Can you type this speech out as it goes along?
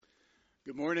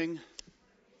Good morning.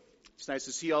 It's nice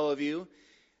to see all of you.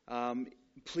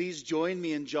 Please join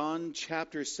me in John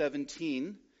chapter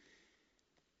 17.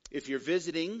 If you're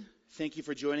visiting, thank you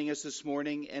for joining us this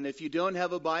morning. And if you don't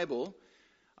have a Bible,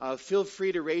 feel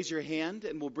free to raise your hand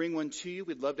and we'll bring one to you.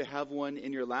 We'd love to have one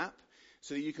in your lap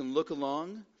so that you can look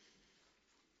along.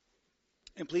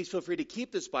 And please feel free to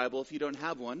keep this Bible if you don't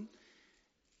have one.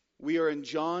 We are in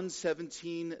John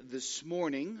 17 this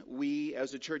morning. We,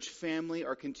 as a church family,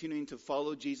 are continuing to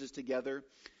follow Jesus together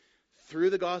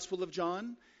through the Gospel of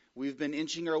John. We've been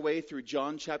inching our way through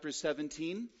John chapter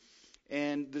 17.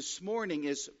 And this morning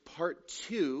is part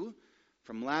 2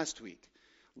 from last week.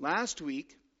 Last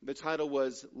week, the title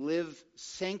was Live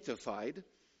Sanctified.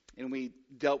 And we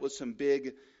dealt with some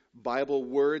big Bible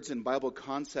words and Bible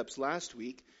concepts last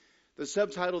week. The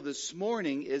subtitle this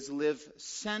morning is Live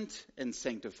Sent and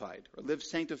Sanctified, or Live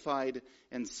Sanctified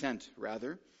and Sent,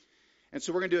 rather. And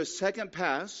so we're going to do a second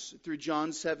pass through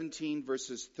John 17,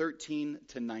 verses 13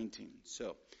 to 19.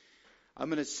 So I'm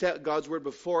going to set God's word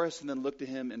before us and then look to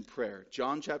him in prayer.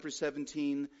 John chapter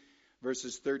 17,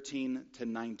 verses 13 to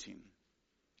 19.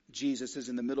 Jesus is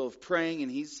in the middle of praying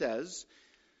and he says,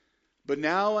 "But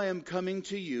now I am coming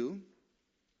to you,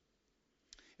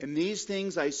 and these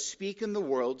things I speak in the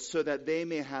world so that they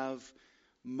may have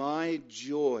my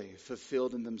joy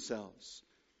fulfilled in themselves.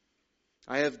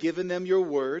 I have given them your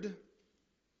word,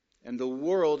 and the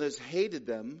world has hated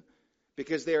them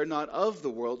because they are not of the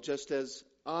world, just as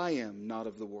I am not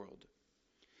of the world.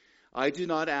 I do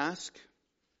not ask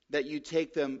that you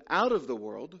take them out of the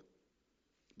world,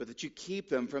 but that you keep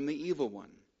them from the evil one.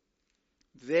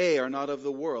 They are not of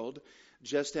the world,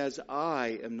 just as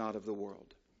I am not of the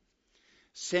world.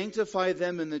 Sanctify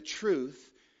them in the truth.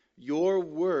 Your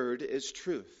word is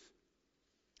truth.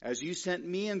 As you sent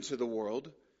me into the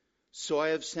world, so I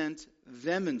have sent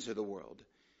them into the world.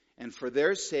 And for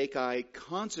their sake I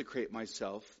consecrate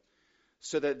myself,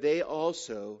 so that they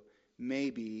also may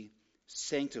be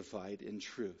sanctified in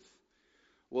truth."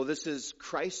 Well, this is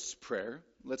Christ's prayer.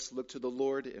 Let's look to the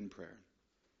Lord in prayer.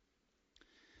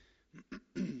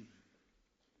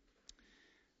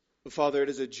 Father, it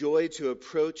is a joy to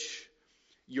approach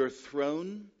your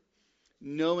throne,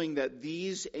 knowing that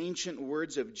these ancient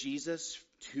words of Jesus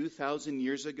 2,000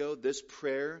 years ago, this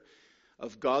prayer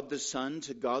of God the Son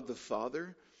to God the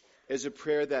Father, is a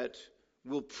prayer that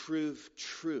will prove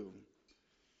true.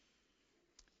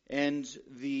 And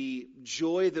the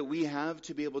joy that we have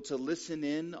to be able to listen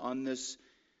in on this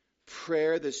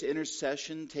prayer, this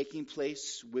intercession taking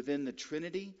place within the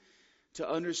Trinity, to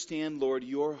understand, Lord,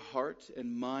 your heart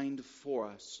and mind for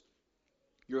us,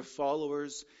 your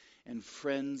followers and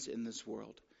friends in this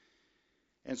world.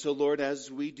 And so, Lord,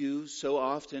 as we do so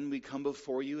often, we come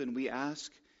before you and we ask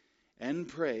and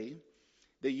pray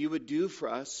that you would do for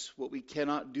us what we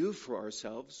cannot do for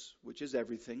ourselves, which is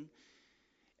everything,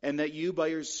 and that you, by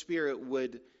your Spirit,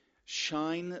 would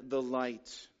shine the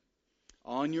light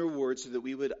on your word so that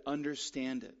we would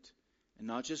understand it, and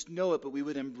not just know it, but we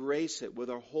would embrace it with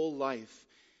our whole life.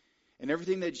 And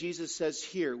everything that Jesus says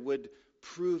here would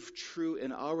prove true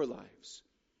in our lives.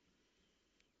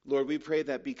 Lord, we pray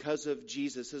that because of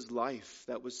Jesus' life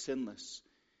that was sinless,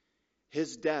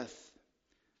 his death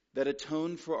that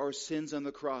atoned for our sins on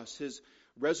the cross, his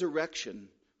resurrection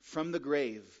from the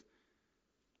grave,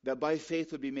 that by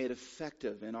faith would be made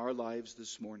effective in our lives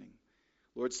this morning.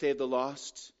 Lord, save the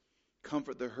lost,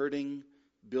 comfort the hurting,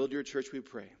 build your church, we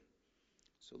pray.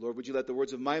 So, Lord, would you let the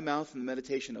words of my mouth and the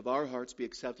meditation of our hearts be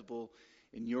acceptable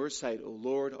in your sight, O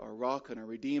Lord, our rock and our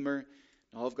redeemer.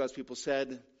 And all of God's people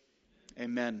said,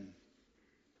 amen.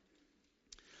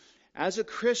 As a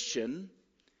Christian,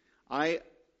 I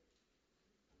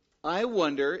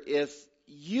wonder if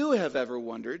you have ever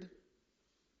wondered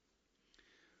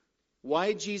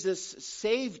why Jesus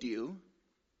saved you,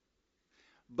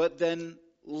 but then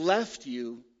left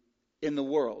you in the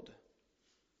world,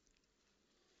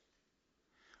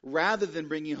 rather than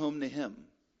bring you home to him.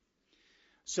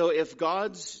 So if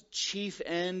God's chief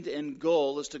end and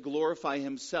goal is to glorify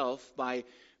himself by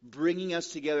bringing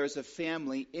us together as a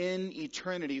family in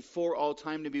eternity for all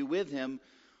time to be with him,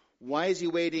 why is he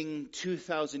waiting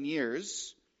 2,000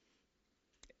 years?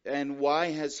 And why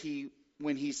has he,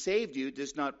 when he saved you,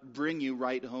 does not bring you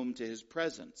right home to his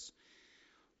presence?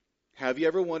 Have you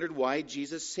ever wondered why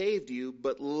Jesus saved you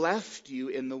but left you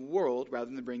in the world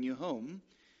rather than bring you home?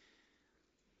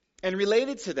 And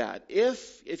related to that,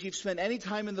 if you've spent any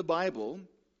time in the Bible,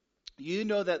 you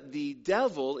know that the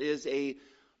devil is a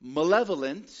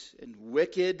malevolent and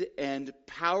wicked and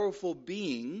powerful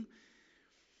being.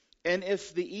 And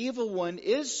if the evil one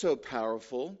is so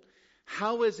powerful,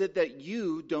 how is it that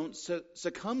you don't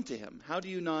succumb to him? How do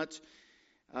you not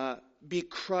be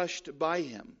crushed by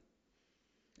him.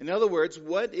 In other words,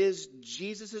 what is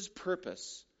Jesus'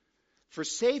 purpose for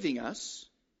saving us,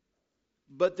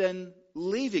 but then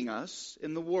leaving us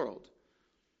in the world?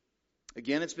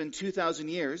 Again, it's been 2,000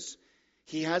 years.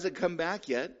 He hasn't come back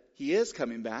yet. He is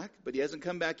coming back, but he hasn't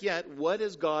come back yet. What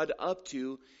is God up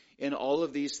to in all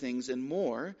of these things and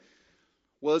more?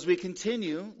 Well, as we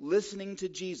continue listening to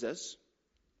Jesus,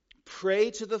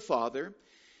 pray to the Father.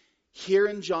 Here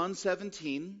in John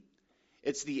 17,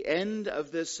 it's the end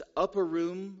of this upper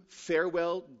room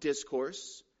farewell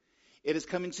discourse. It is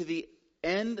coming to the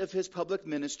end of his public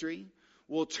ministry.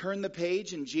 We'll turn the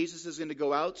page and Jesus is going to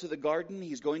go out to the garden.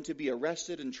 He's going to be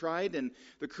arrested and tried, and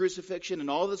the crucifixion and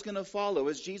all that's going to follow.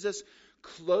 As Jesus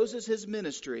closes his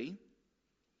ministry,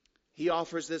 he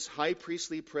offers this high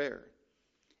priestly prayer.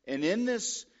 And in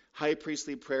this high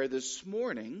priestly prayer this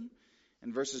morning,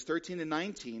 in verses 13 and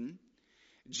 19,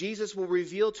 Jesus will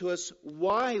reveal to us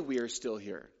why we are still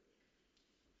here,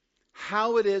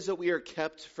 how it is that we are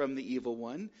kept from the evil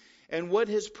one, and what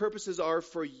his purposes are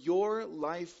for your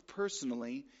life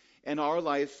personally and our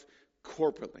life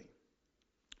corporately.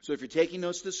 So if you're taking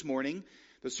notes this morning,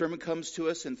 the sermon comes to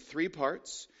us in 3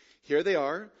 parts. Here they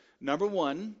are. Number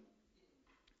 1,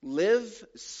 live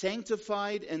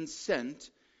sanctified and sent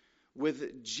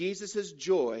with Jesus'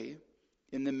 joy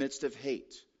in the midst of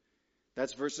hate.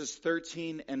 That's verses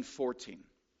 13 and 14.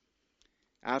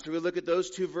 After we look at those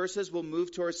 2 verses, we'll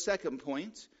move to our second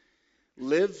point.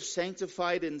 Live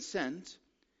sanctified and sent,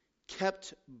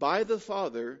 kept by the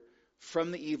Father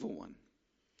from the evil one.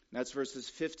 That's verses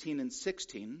 15 and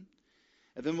 16.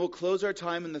 And then we'll close our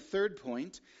time in the third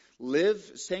point. Live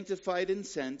sanctified and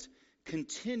sent,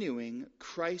 continuing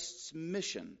Christ's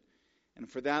mission. And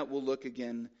for that, we'll look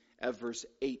again at verse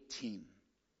 18.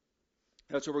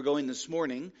 That's where we're going this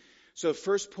morning. So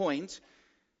first point,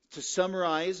 to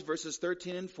summarize verses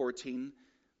 13 and 14,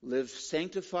 live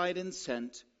sanctified and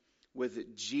sent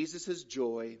with Jesus'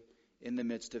 joy in the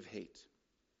midst of hate.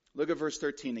 Look at verse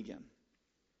 13 again.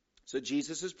 So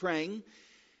Jesus is praying,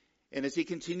 and as he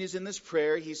continues in this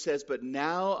prayer, he says, "But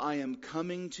now I am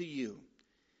coming to you,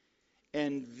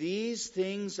 and these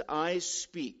things I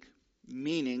speak,"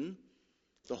 meaning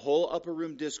the whole upper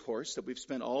room discourse that we've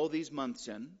spent all these months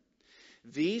in.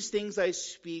 "These things I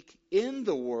speak in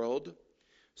the world,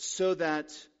 so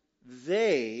that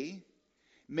they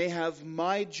may have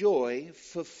my joy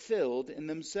fulfilled in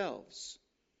themselves.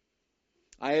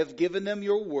 I have given them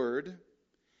your word,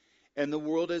 and the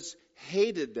world has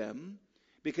hated them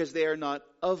because they are not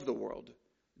of the world,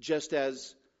 just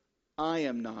as I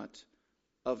am not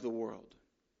of the world."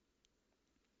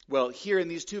 Well, here in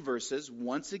these 2 verses,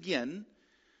 once again,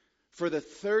 for the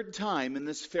 3rd time in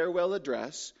this farewell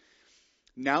address,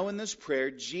 now in this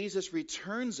prayer, Jesus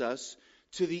returns us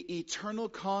to the eternal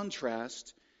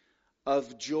contrast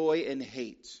of joy and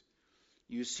hate.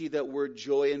 You see that word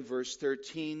joy in verse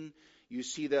 13. You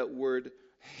see that word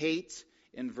hate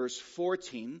in verse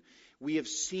 14. We have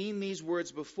seen these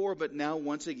words before, but now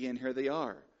once again, here they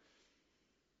are.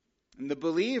 And the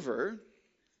believer,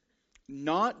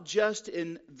 not just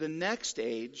in the next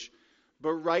age,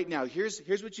 but right now, here's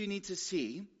what you need to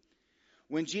see.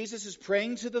 When Jesus is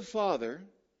praying to the Father,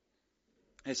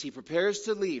 as he prepares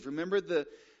to leave, remember the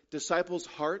disciples'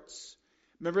 hearts?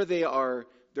 Remember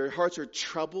their hearts are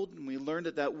troubled, and we learned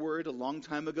that word a long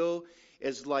time ago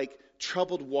is like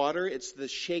troubled water. It's the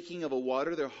shaking of a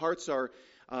water. Their hearts are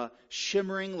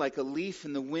shimmering like a leaf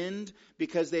in the wind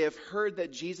because they have heard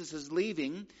that Jesus is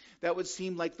leaving. That would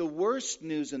seem like the worst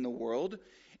news in the world.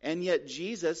 And yet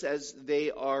Jesus, as they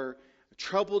are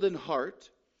troubled in heart,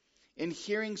 in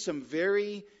hearing some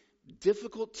very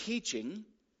difficult teaching,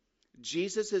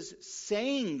 Jesus is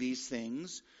saying these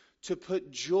things to put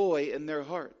joy in their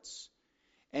hearts.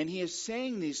 And he is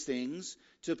saying these things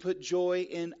to put joy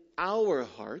in our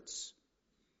hearts.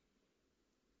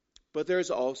 But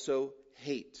there's also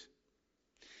hate.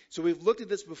 So we've looked at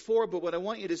this before, but what I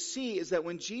want you to see is that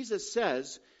when Jesus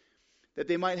says that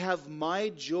they might have my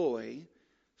joy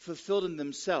fulfilled in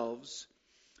themselves,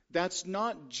 that's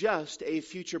not just a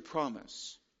future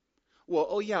promise. Well,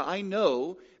 oh yeah, I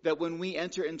know that when we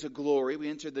enter into glory, we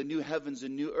enter the new heavens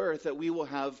and new earth, that we will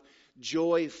have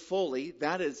joy fully.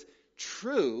 That is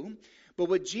true. But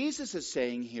what Jesus is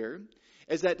saying here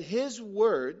is that his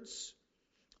words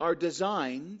are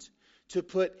designed to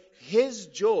put his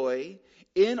joy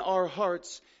in our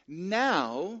hearts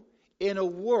now in a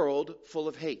world full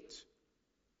of hate.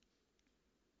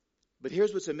 But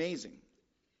here's what's amazing.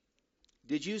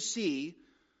 Did you see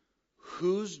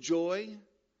whose joy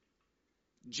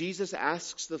Jesus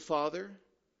asks the Father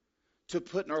to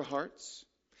put in our hearts?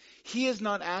 He is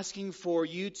not asking for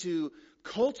you to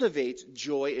cultivate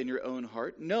joy in your own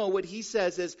heart. No, what he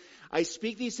says is, I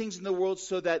speak these things in the world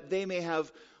so that they may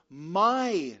have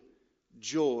my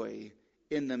joy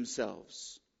in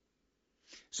themselves.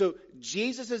 So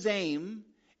Jesus' aim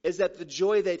is that the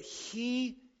joy that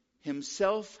he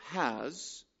himself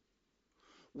has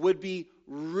would be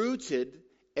rooted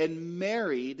and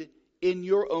married in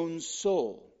your own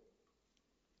soul.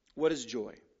 What is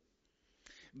joy?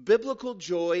 Biblical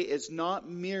joy is not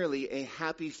merely a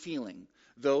happy feeling,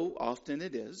 though often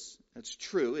it is. That's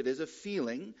true. It is a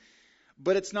feeling,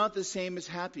 but it's not the same as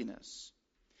happiness.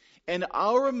 And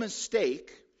our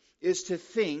mistake is to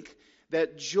think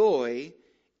that joy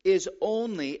is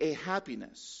only a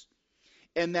happiness.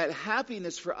 And that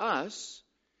happiness for us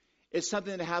is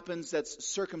something that happens that's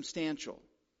circumstantial.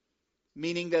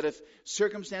 Meaning that if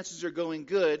circumstances are going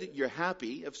good, you're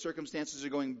happy. If circumstances are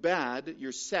going bad,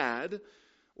 you're sad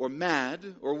or mad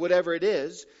or whatever it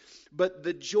is. But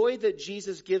the joy that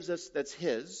Jesus gives us, that's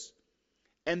his.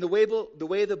 And the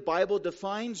way the Bible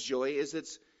defines joy is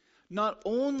it's not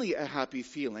only a happy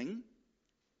feeling,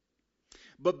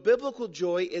 but biblical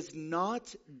joy is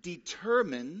not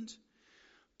determined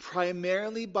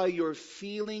primarily by your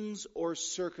feelings or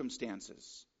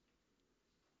circumstances.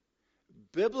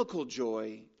 Biblical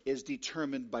joy is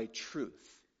determined by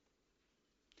truth.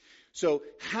 So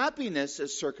happiness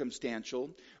is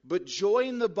circumstantial, but joy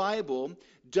in the Bible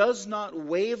does not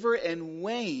waver and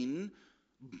wane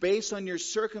based on your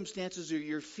circumstances or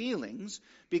your feelings,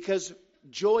 because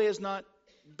joy is not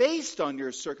based on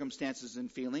your circumstances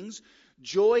and feelings.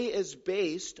 Joy is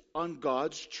based on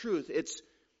God's truth.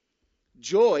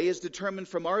 Joy is determined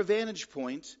from our vantage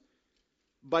point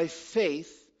by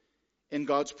faith in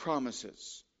God's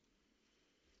promises.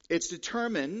 It's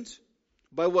determined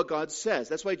by what God says.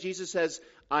 That's why Jesus says,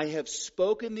 I have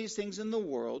spoken these things in the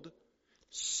world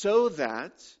so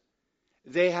that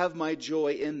they have my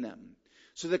joy in them.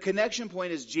 So the connection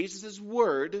point is Jesus'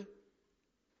 word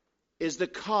is the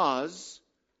cause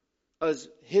of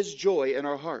his joy in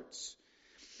our hearts.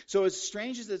 So as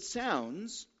strange as it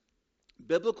sounds,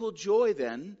 biblical joy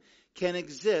then can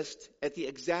exist at the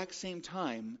exact same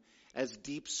time as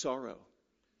deep sorrow,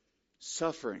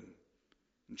 suffering,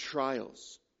 and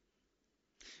trials.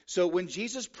 So when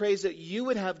Jesus prays that you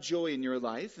would have joy in your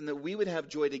life and that we would have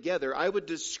joy together, I would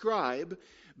describe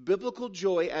biblical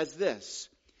joy as this.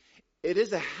 It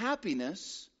is a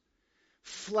happiness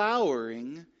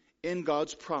flowering in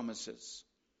God's promises.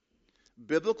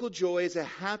 Biblical joy is a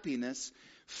happiness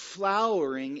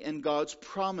flowering in God's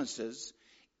promises,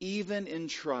 even in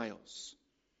trials.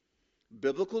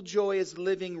 Biblical joy is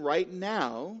living right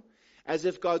now as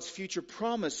if God's future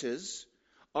promises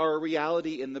are a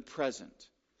reality in the present.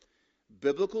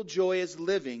 Biblical joy is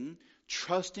living,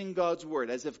 trusting God's word,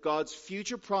 as if God's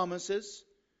future promises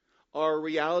are a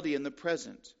reality in the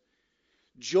present.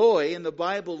 Joy in the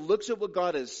Bible looks at what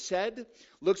God has said,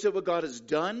 looks at what God has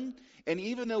done, and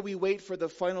even though we wait for the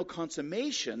final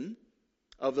consummation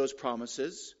of those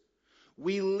promises,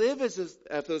 we live as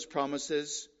if those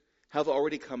promises have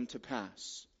already come to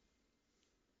pass.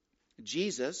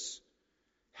 Jesus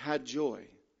had joy.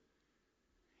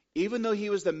 Even though he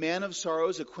was the man of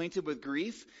sorrows, acquainted with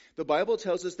grief, the Bible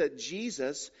tells us that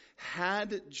Jesus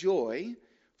had joy.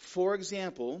 For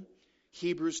example,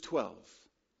 Hebrews 12.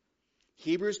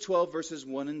 Hebrews 12 verses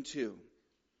 1 and 2.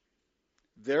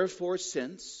 Therefore,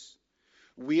 since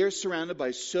we are surrounded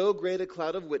by so great a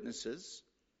cloud of witnesses,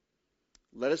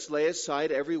 let us lay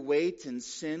aside every weight and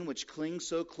sin which clings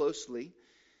so closely,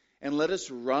 and let us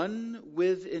run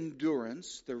with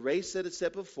endurance the race that is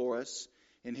set before us.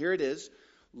 And here it is,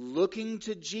 looking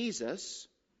to Jesus,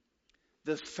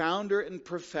 the founder and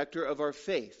perfecter of our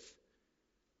faith,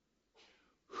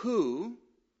 who,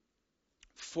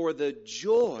 for the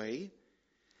joy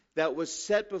that was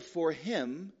set before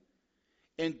him,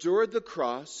 endured the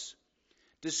cross,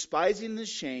 despising the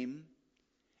shame,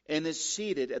 and is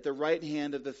seated at the right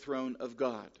hand of the throne of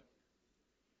God.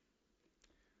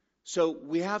 So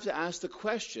we have to ask the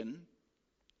question,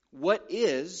 what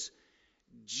is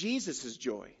Jesus'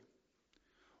 joy?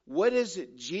 What is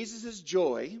it, Jesus'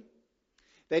 joy,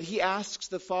 that he asks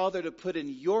the Father to put in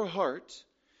your heart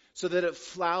so that it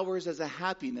flowers as a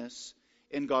happiness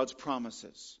in God's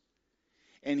promises?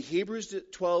 And Hebrews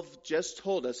 12 just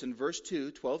told us in verse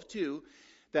 2, 12:2,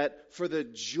 that for the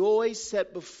joy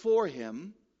set before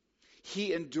him,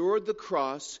 he endured the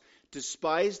cross,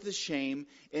 despised the shame,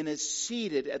 and is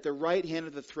seated at the right hand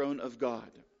of the throne of God.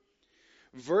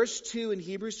 Verse 2 in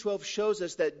Hebrews 12 shows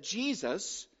us that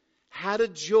Jesus had a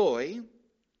joy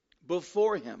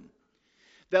before him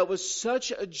that was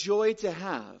such a joy to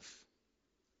have.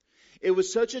 It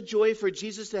was such a joy for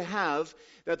Jesus to have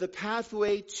that the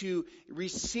pathway to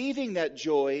receiving that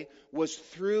joy was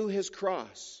through his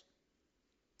cross.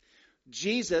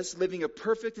 Jesus, living a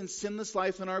perfect and sinless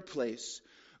life in our place,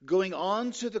 going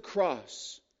on to the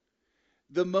cross,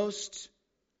 the most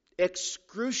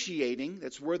excruciating,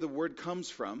 that's where the word comes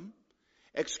from,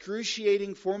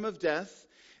 excruciating form of death.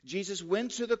 Jesus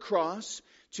went to the cross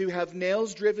to have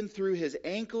nails driven through his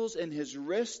ankles and his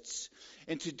wrists,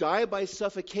 and to die by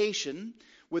suffocation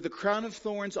with a crown of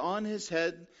thorns on his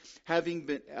head, having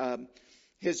been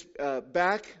his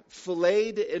back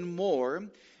filleted and more.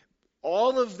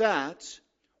 All of that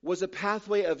was a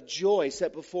pathway of joy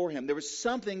set before him. There was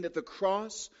something that the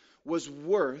cross was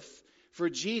worth for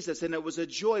Jesus, and it was a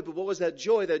joy. But what was that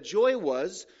joy? That joy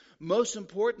was, most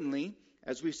importantly,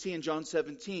 as we see in John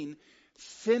 17,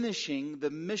 finishing the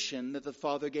mission that the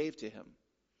Father gave to him.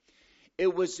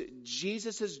 It was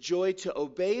Jesus' joy to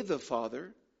obey the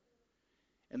Father,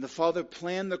 and the Father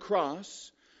planned the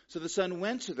cross, so the Son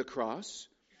went to the cross.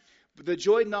 But the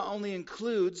joy not only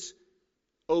includes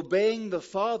obeying the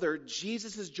Father,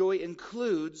 Jesus' joy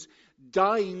includes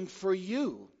dying for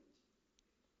you.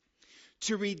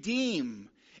 To redeem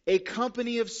a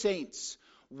company of saints,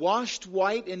 washed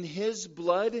white in his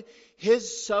blood,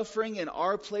 his suffering in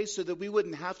our place so that we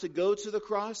wouldn't have to go to the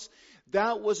cross.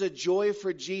 That was a joy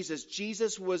for Jesus.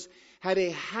 Jesus had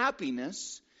a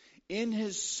happiness in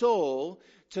his soul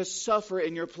to suffer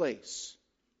in your place.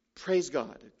 Praise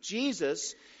God.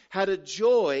 Jesus had a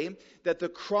joy that the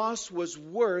cross was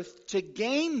worth to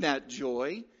gain that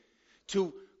joy,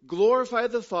 to glorify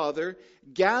the Father,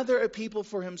 gather a people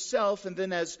for himself, and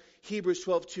then as Hebrews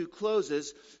 12:2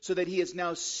 closes, so that he is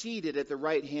now seated at the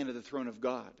right hand of the throne of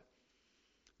God.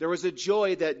 There was a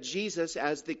joy that Jesus,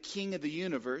 as the King of the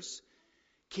universe,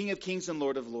 King of kings and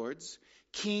Lord of lords,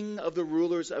 King of the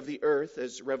rulers of the earth,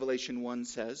 as Revelation 1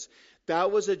 says,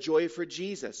 that was a joy for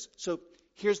Jesus. So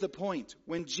here's the point.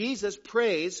 When Jesus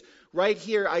prays, right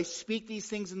here, I speak these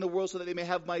things in the world so that they may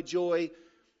have my joy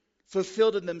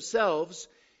fulfilled in themselves,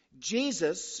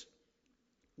 Jesus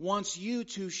wants you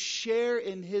to share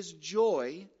in his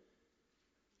joy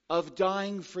of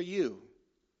dying for you.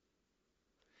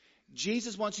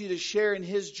 Jesus wants you to share in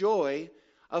his joy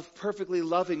of perfectly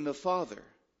loving the Father.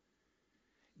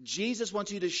 Jesus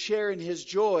wants you to share in his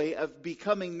joy of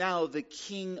becoming now the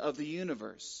King of the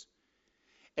universe.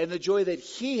 And the joy that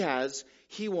he has,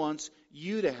 he wants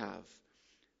you to have.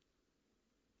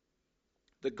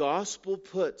 The gospel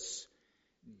puts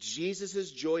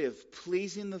Jesus' joy of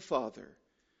pleasing the Father,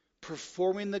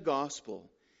 performing the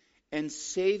gospel, and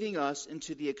saving us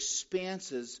into the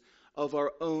expanses of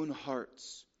our own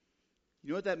hearts. You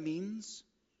know what that means?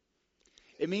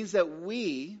 It means that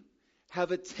we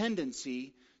have a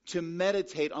tendency to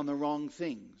meditate on the wrong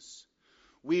things.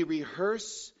 We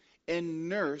rehearse and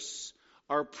nurse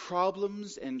our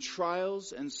problems and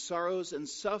trials and sorrows and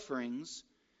sufferings,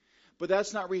 but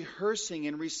that's not rehearsing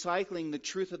and recycling the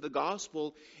truth of the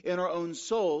gospel in our own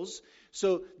souls.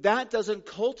 So that doesn't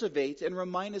cultivate and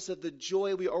remind us of the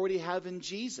joy we already have in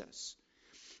Jesus.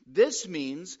 This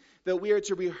means that we are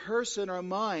to rehearse in our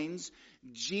minds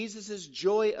Jesus'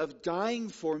 joy of dying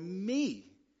for me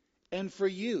and for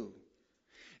you.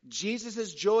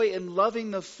 Jesus' joy in loving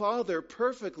the Father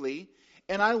perfectly,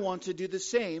 and I want to do the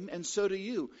same, and so do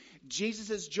you.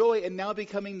 Jesus' joy in now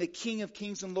becoming the King of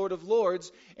kings and Lord of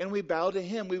lords, and we bow to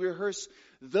him. We rehearse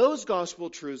those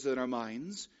gospel truths in our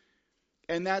minds,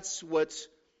 and that's what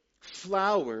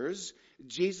flowers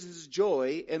Jesus'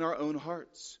 joy in our own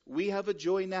hearts. We have a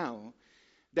joy now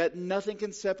that nothing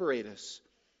can separate us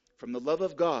from the love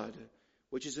of God,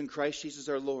 which is in Christ Jesus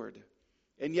our Lord.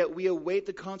 And yet we await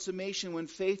the consummation when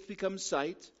faith becomes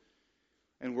sight,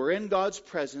 and we're in God's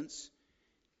presence,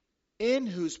 in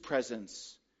whose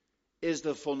presence is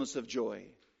the fullness of joy,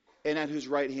 and at whose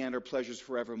right hand are pleasures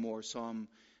forevermore. Psalm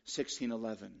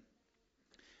 16:11.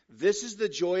 This is the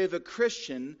joy of a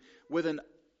Christian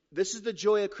this is the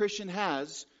joy a Christian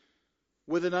has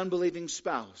with an unbelieving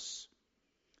spouse,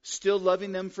 still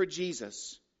loving them for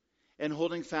Jesus and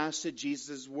holding fast to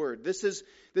Jesus' word. This is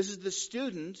the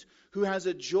student who has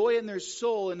a joy in their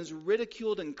soul and is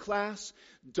ridiculed in class,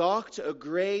 docked a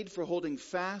grade for holding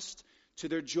fast to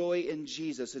their joy in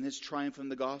Jesus and his triumph in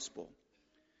the gospel.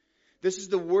 This is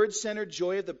the word-centered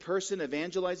joy of the person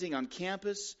evangelizing on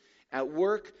campus, at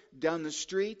work, down the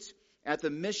street, at the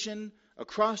mission,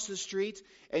 across the street,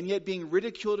 and yet being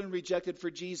ridiculed and rejected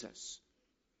for Jesus.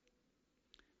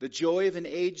 The joy of an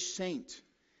aged saint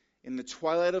in the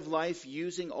twilight of life,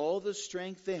 using all the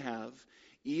strength they have,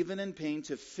 even in pain,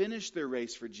 to finish their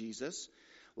race for Jesus,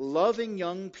 loving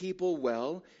young people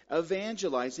well,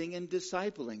 evangelizing and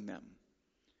discipling them.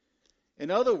 In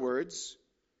other words,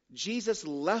 Jesus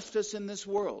left us in this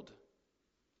world,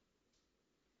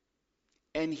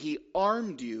 and he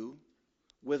armed you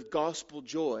with gospel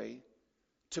joy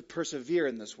to persevere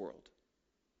in this world.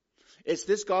 It's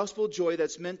this gospel joy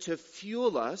that's meant to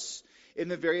fuel us in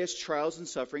the various trials and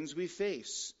sufferings we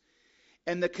face.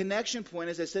 And the connection point,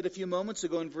 as I said a few moments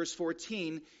ago in verse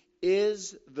 14,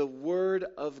 is the Word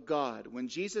of God. When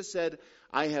Jesus said,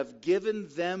 I have given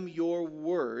them your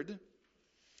word,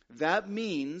 that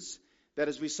means that,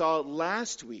 as we saw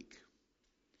last week,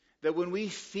 that when we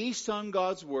feast on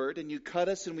God's Word and you cut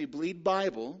us and we bleed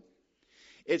Bible,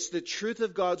 it's the truth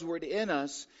of God's Word in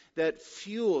us that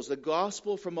fuels the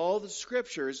gospel from all the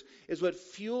Scriptures, is what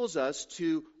fuels us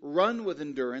to run with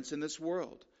endurance in this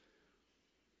world.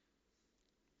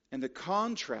 And the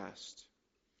contrast,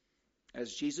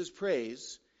 as Jesus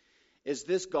prays, is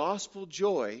this gospel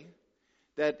joy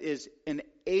that is an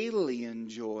alien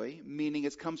joy, meaning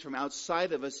it comes from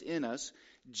outside of us, in us,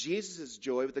 Jesus'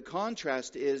 joy. But the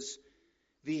contrast is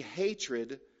the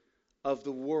hatred of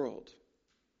the world.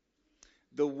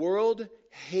 The world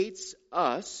hates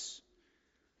us.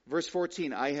 Verse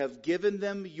 14, I have given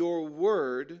them your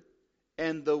word,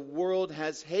 and the world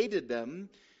has hated them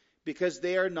because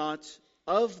they are not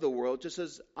of the world, just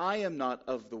as I am not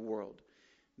of the world.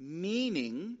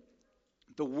 Meaning,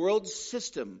 the world's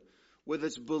system, with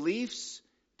its beliefs,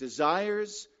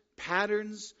 desires,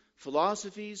 patterns,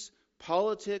 philosophies,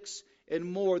 politics, and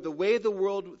more, the way the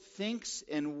world thinks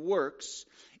and works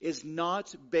is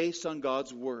not based on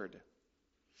God's Word.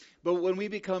 But when we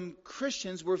become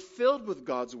Christians, we're filled with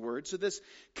God's Word. So this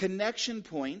connection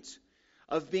point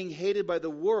of being hated by the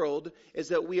world is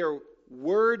that we are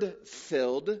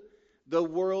Word-filled. The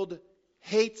world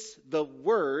hates the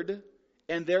Word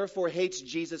and therefore hates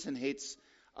Jesus and hates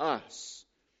us.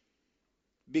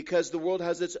 Because the world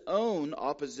has its own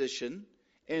opposition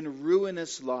and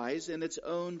ruinous lies and its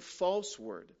own false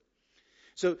word.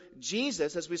 So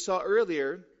Jesus, as we saw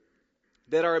earlier,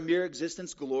 that our mere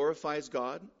existence glorifies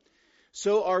God,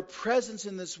 so our presence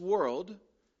in this world,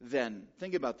 then,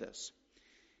 think about this.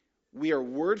 We are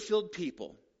word-filled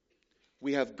people.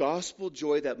 We have gospel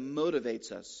joy that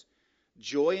motivates us.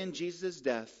 Joy in Jesus'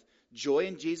 death, joy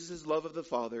in Jesus' love of the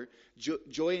Father,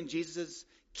 joy in Jesus'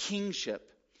 kingship.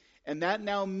 And that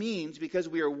now means, because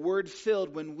we are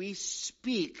word-filled, when we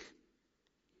speak,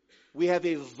 we have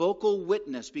a vocal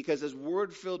witness. Because as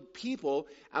word-filled people,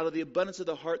 out of the abundance of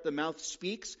the heart, the mouth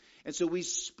speaks. And so we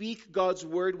speak God's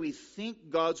word, we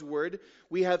think God's word.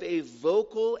 We have a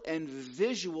vocal and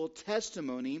visual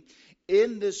testimony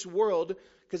in this world,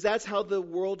 because that's how the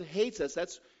world hates us.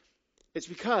 It's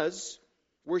because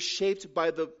we're shaped by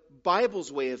the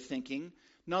Bible's way of thinking,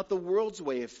 not the world's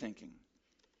way of thinking.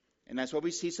 And that's why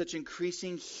we see such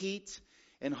increasing heat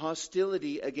and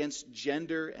hostility against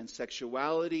gender and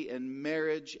sexuality and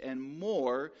marriage and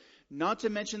more, not to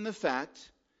mention the fact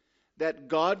that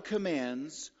God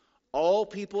commands all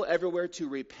people everywhere to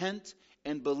repent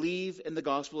and believe in the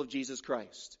gospel of Jesus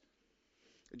Christ.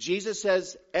 Jesus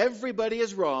says everybody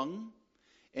is wrong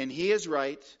and he is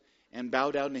right, and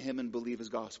bow down to him and believe his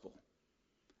gospel.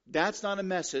 That's not a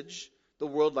message the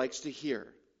world likes to hear.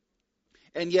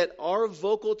 And yet our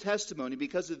vocal testimony,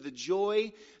 because of the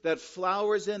joy that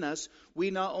flowers in us, we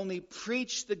not only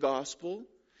preach the gospel,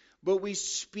 but we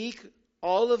speak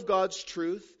all of God's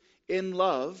truth in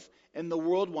love, and the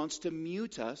world wants to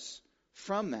mute us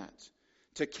from that,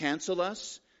 to cancel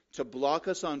us, to block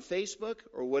us on Facebook,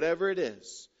 or whatever it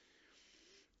is.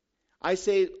 I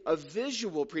say a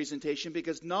visual presentation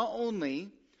because not only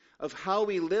of how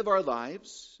we live our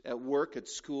lives, at work, at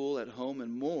school, at home,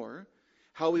 and more,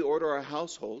 how we order our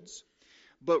households,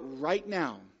 but right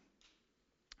now,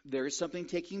 there is something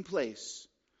taking place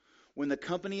when the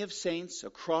company of saints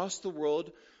across the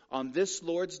world on this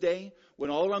Lord's Day, when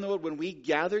all around the world, when we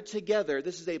gather together,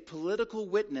 this is a political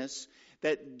witness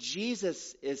that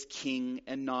Jesus is king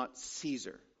and not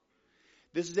Caesar.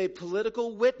 This is a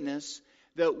political witness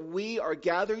that we are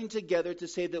gathering together to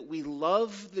say that we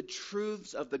love the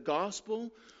truths of the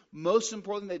gospel. Most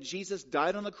important, that Jesus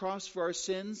died on the cross for our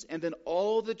sins, and then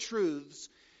all the truths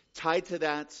tied to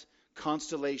that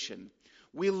constellation.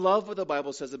 We love what the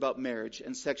Bible says about marriage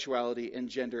and sexuality and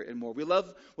gender and more. We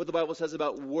love what the Bible says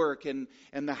about work and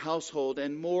the household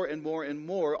and more and more and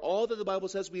more. All that the Bible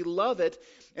says, we love it.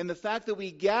 And the fact that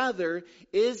we gather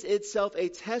is itself a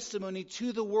testimony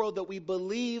to the world that we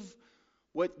believe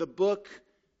what the book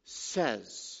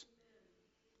says.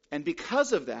 And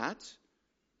because of that,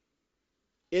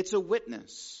 it's a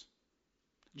witness.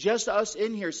 Just us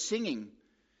in here singing.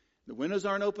 The windows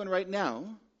aren't open right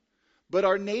now, but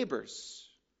our neighbors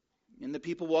and the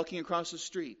people walking across the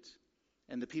street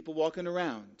and the people walking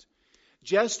around.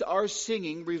 Just our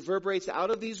singing reverberates out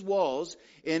of these walls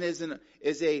and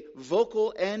is a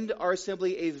vocal and our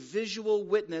assembly a visual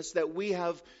witness that we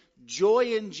have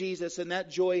joy in Jesus, and that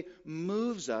joy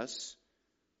moves us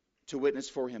to witness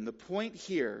for him. The point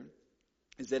here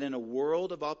is that in a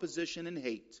world of opposition and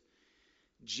hate,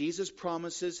 Jesus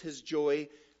promises his joy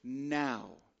now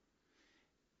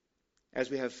as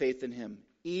we have faith in him,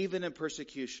 even in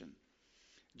persecution.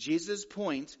 Jesus'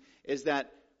 point is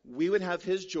that we would have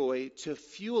his joy to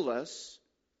fuel us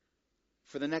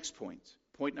for the next point.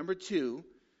 Point number 2,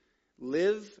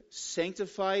 live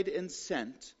sanctified and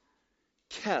sent,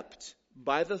 kept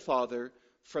by the Father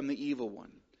from the evil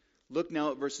one. Look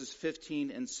now at verses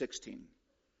 15 and 16.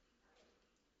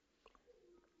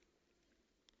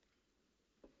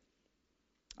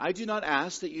 I do not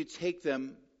ask that you take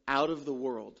them out of the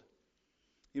world.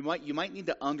 You might need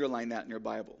to underline that in your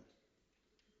Bible.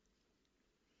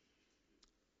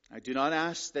 I do not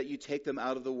ask that you take them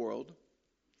out of the world,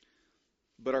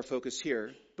 but our focus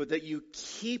here, but that you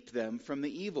keep them from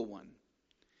the evil one.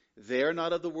 They are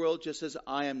not of the world, just as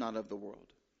I am not of the world.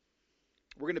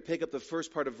 We're going to pick up the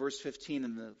first part of verse 15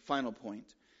 in the final point.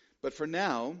 But for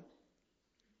now,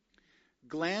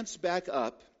 glance back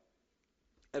up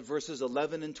at verses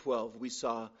 11 and 12 we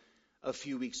saw a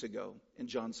few weeks ago in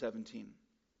John 17.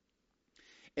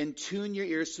 And tune your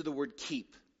ears to the word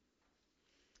keep.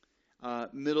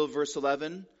 Middle of verse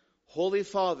 11, Holy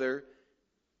Father,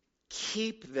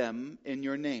 keep them in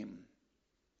your name.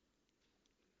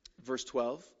 Verse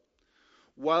 12,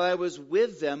 while I was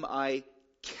with them, I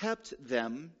kept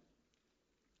them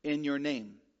in your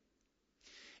name.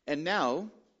 And now,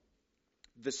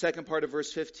 the second part of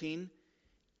verse 15,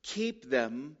 keep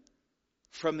them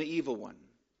from the evil one.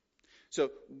 So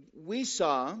we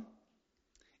saw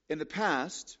in the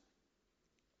past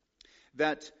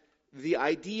that the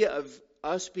idea of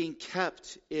us being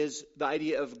kept is the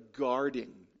idea of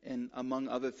guarding, and among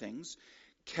other things,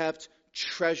 kept,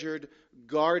 treasured,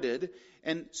 guarded.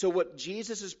 And so what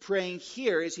Jesus is praying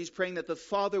here is he's praying that the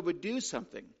Father would do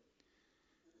something.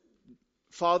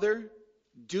 Father,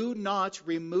 do not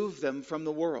remove them from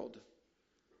the world.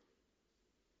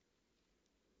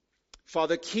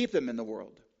 Father, keep them in the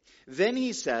world. Then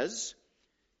he says,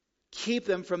 keep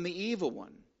them from the evil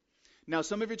one. Now,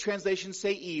 some of your translations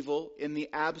say evil in the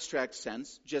abstract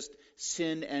sense, just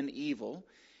sin and evil.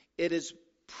 It is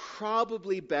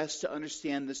probably best to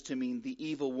understand this to mean the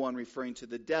evil one, referring to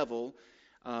the devil,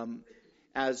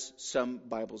 as some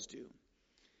Bibles do.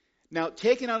 Now,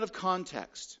 taken out of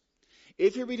context,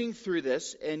 if you're reading through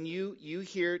this and you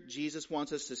hear Jesus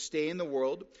wants us to stay in the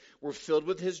world, we're filled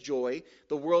with his joy,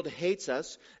 the world hates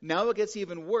us, now it gets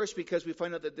even worse because we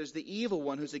find out that there's the evil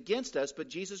one who's against us, but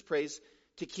Jesus prays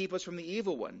to keep us from the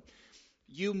evil one.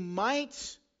 You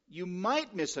might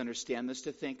misunderstand this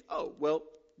to think, oh, well,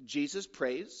 Jesus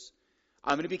prays,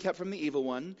 I'm going to be kept from the evil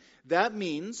one. That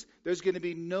means there's going to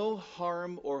be no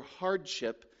harm or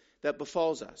hardship that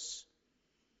befalls us.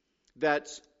 That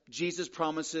Jesus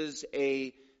promises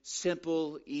a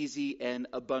simple, easy, and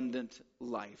abundant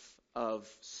life of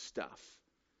stuff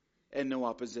and no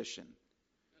opposition.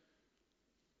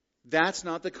 That's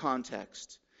not the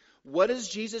context. What does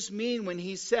Jesus mean when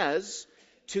he says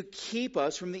to keep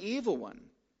us from the evil one?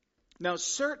 Now,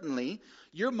 certainly,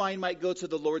 your mind might go to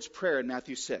the Lord's Prayer in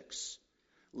Matthew 6.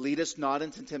 Lead us not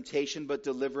into temptation, but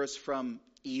deliver us from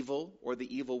evil or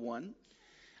the evil one.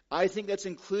 I think that's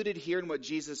included here in what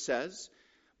Jesus says.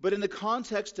 But in the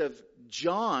context of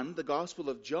John, the Gospel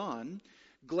of John,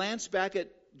 glance back at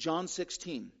John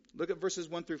 16. Look at verses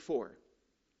 1 through 4.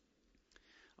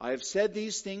 I have said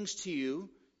these things to you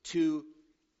to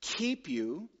keep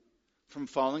you from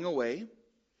falling away.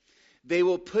 They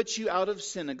will put you out of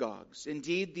synagogues.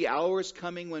 Indeed, the hour is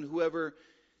coming when whoever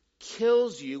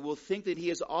kills you will think that he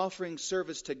is offering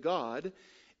service to God,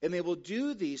 and they will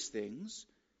do these things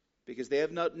because they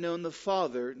have not known the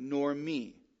Father nor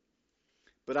me.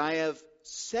 But I have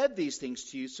said these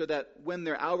things to you so that when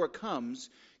their hour comes,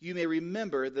 you may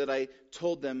remember that I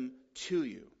told them to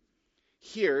you.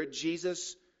 Here,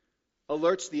 Jesus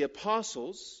alerts the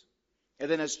apostles, and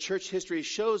then as church history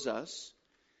shows us,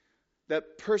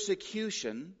 that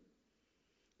persecution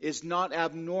is not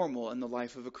abnormal in the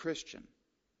life of a Christian.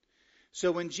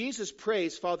 So when Jesus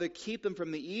prays, Father, keep them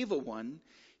from the evil one,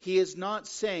 he is not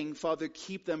saying, Father,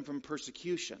 keep them from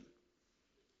persecution.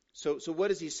 So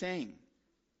what is he saying?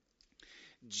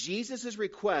 Jesus'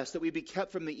 request that we be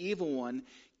kept from the evil one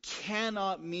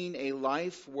cannot mean a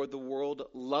life where the world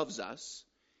loves us.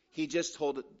 He just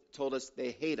told us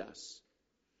they hate us.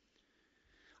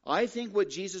 I think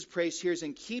what Jesus prays here is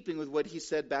in keeping with what he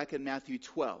said back in Matthew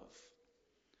 12.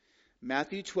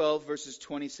 Matthew 12, verses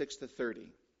 26 to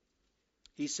 30.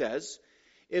 He says,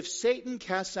 "If Satan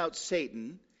casts out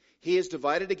Satan, he is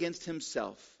divided against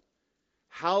himself.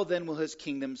 How then will his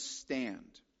kingdom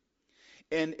stand?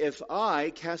 And if I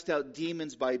cast out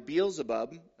demons by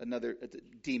Beelzebub," another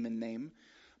demon name,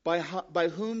 by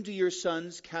whom do your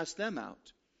sons cast them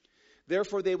out?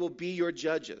 Therefore they will be your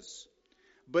judges.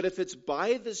 But if it's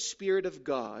by the Spirit of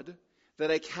God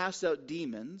that I cast out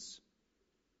demons,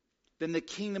 then the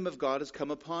kingdom of God has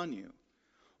come upon you.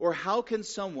 Or how can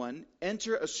someone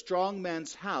enter a strong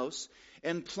man's house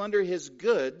and plunder his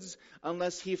goods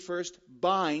unless he first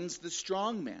binds the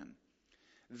strong man?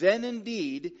 Then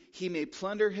indeed he may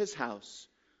plunder his house.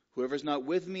 Whoever is not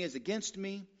with me is against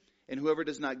me, and whoever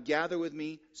does not gather with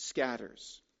me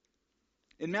scatters."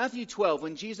 In Matthew 12,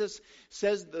 when Jesus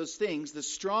says those things, the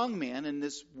strong man, in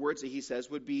this words that he says,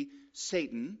 would be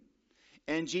Satan.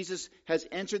 And Jesus has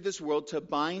entered this world to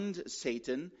bind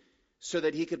Satan so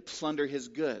that he could plunder his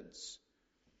goods.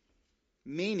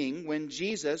 Meaning, when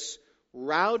Jesus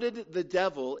routed the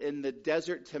devil in the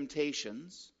desert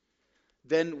temptations,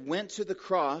 then went to the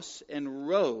cross and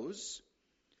rose,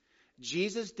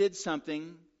 Jesus did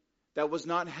something that was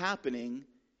not happening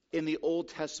in the Old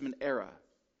Testament era.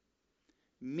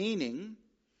 Meaning,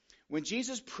 when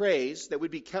Jesus prays that we'd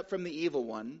be kept from the evil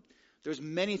one, there's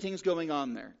many things going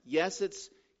on there. Yes, it's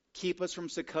keep us from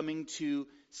succumbing to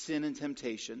sin and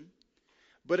temptation,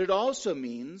 but it also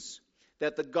means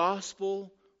that the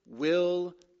gospel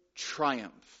will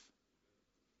triumph,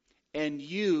 and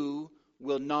you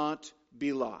will not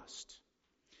be lost.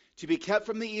 To be kept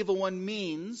from the evil one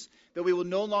means that we will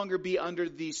no longer be under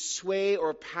the sway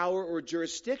or power or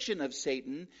jurisdiction of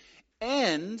Satan,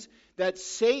 and that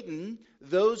Satan,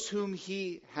 those whom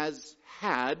he has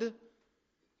had,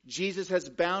 Jesus has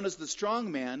bound as the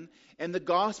strong man, and the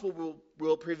gospel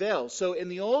will prevail. So in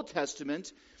the Old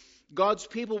Testament, God's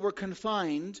people were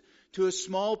confined to a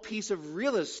small piece of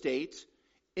real estate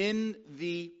in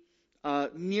the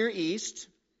Near East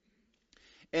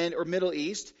or Middle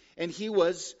East, and he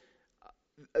was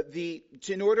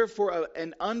in order for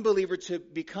an unbeliever to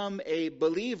become a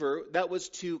believer, that was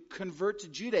to convert to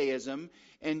Judaism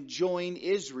and join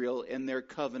Israel in their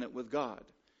covenant with God.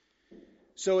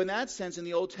 So in that sense, in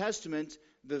the Old Testament,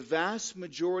 the vast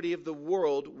majority of the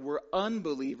world were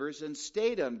unbelievers and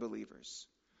stayed unbelievers.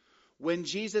 When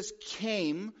Jesus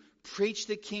came, preached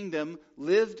the kingdom,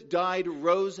 lived, died,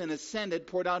 rose, and ascended,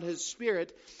 poured out his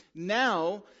Spirit,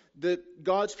 now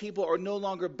God's people are no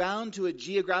longer bound to a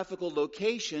geographical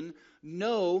location.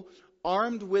 No,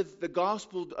 armed with the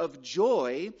gospel of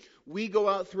joy, we go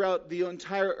out throughout the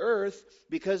entire earth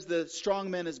because the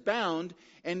strong man is bound,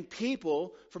 and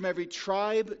people from every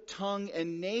tribe, tongue,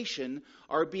 and nation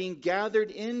are being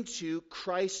gathered into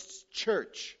Christ's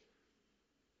church.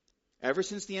 Ever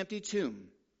since the empty tomb,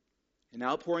 an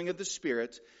outpouring of the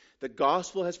Spirit, the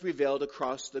gospel has prevailed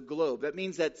across the globe. That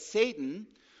means that Satan,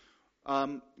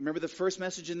 remember the first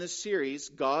message in this series,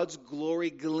 God's glory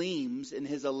gleams in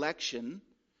his election,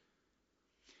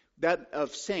 that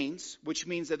of saints, which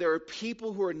means that there are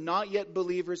people who are not yet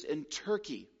believers in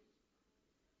Turkey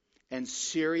and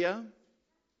Syria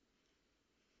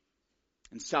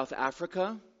and South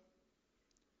Africa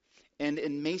and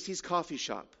in Macy's coffee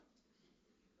shop,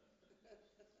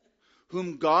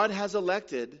 whom God has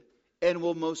elected and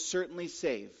will most certainly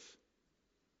save.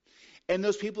 And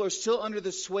those people are still under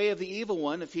the sway of the evil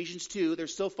one, Ephesians 2. They're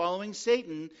still following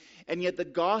Satan, and yet the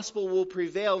gospel will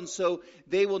prevail. And so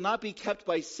they will not be kept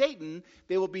by Satan.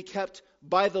 They will be kept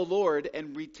by the Lord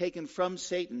and taken from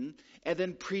Satan and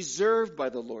then preserved by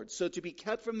the Lord. So to be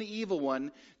kept from the evil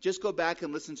one, just go back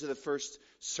and listen to the first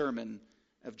sermon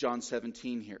of John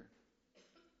 17 here.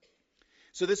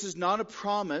 So this is not a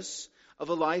promise of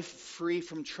a life free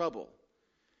from trouble.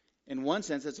 In one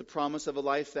sense, it's a promise of a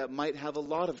life that might have a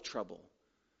lot of trouble,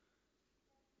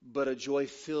 but a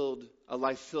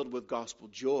life filled with gospel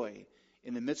joy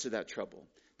in the midst of that trouble.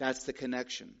 That's the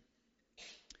connection.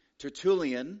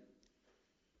 Tertullian,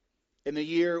 in the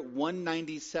year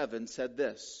 197, said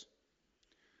this: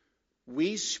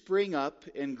 "We spring up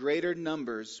in greater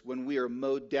numbers when we are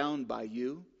mowed down by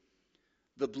you.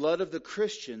 The blood of the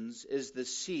Christians is the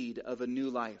seed of a new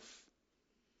life."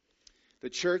 The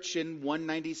church in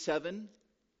 197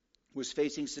 was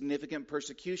facing significant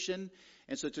persecution,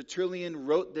 and so Tertullian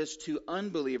wrote this to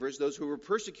unbelievers, those who were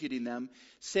persecuting them,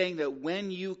 saying that when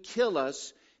you kill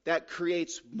us, that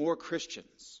creates more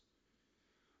Christians.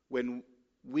 When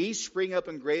we spring up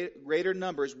in greater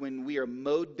numbers, when we are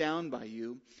mowed down by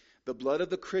you, the blood of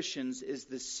the Christians is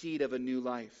the seed of a new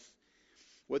life.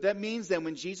 What that means then,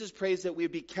 when Jesus prays that we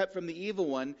be kept from the evil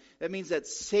one, that means that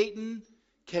Satan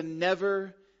can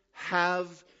never have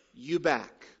you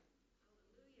back.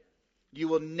 You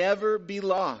will never be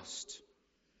lost.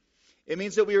 It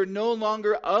means that we are no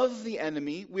longer of the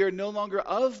enemy. We are no longer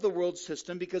of the world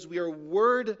system because we are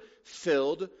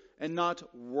word-filled and not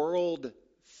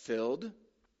world-filled.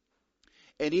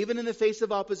 And even in the face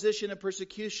of opposition and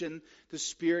persecution, the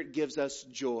Spirit gives us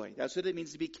joy. That's what it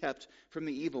means to be kept from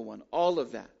the evil one. All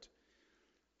of that.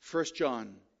 1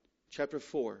 John chapter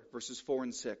 4, verses 4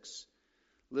 and 6.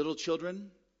 Little children,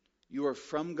 you are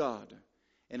from God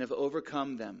and have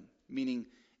overcome them, meaning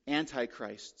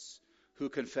antichrists who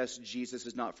confess Jesus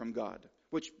is not from God.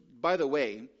 Which, by the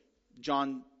way,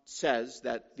 John says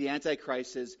that the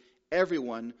antichrist is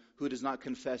everyone who does not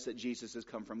confess that Jesus has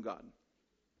come from God.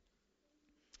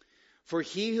 For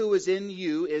he who is in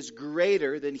you is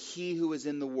greater than he who is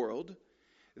in the world.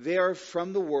 They are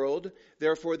from the world,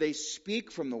 therefore they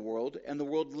speak from the world, and the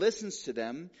world listens to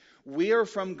them. We are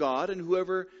from God, and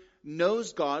whoever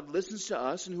knows God listens to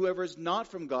us, and whoever is not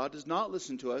from God does not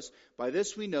listen to us. By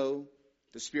this we know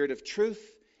the spirit of truth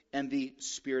and the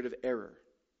spirit of error.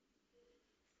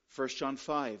 1 John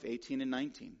 5, 18 and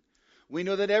 19. We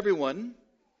know that everyone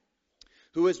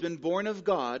who has been born of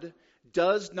God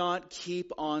does not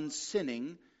keep on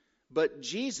sinning, but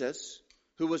Jesus,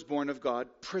 who was born of God,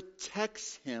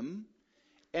 protects him,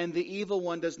 and the evil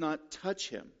one does not touch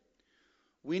him.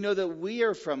 We know that we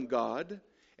are from God,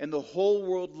 and the whole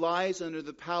world lies under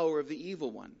the power of the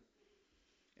evil one.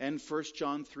 And 1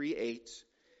 John 3, 8.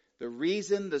 The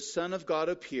reason the Son of God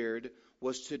appeared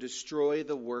was to destroy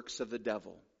the works of the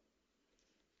devil.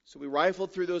 So we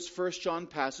rifled through those 1 John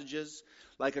passages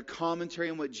like a commentary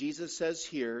on what Jesus says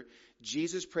here.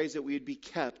 Jesus prays that we would be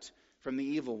kept from the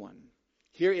evil one.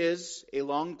 Here is a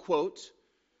long quote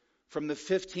from the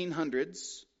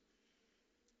 1500s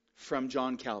from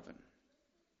John Calvin.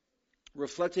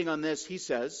 Reflecting on this, he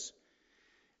says,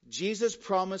 Jesus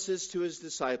promises to his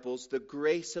disciples the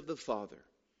grace of the Father,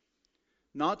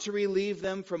 not to relieve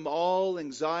them from all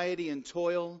anxiety and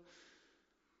toil,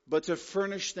 but to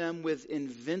furnish them with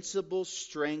invincible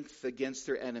strength against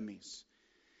their enemies,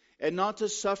 and not to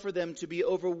suffer them to be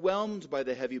overwhelmed by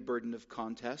the heavy burden of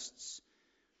contests,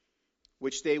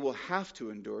 which they will have to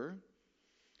endure.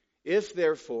 If,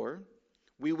 therefore,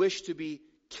 we wish to be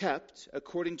kept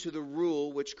according to the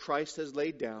rule which Christ has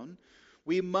laid down,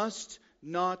 we must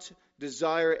not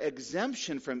desire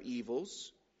exemption from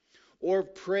evils, or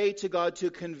pray to God to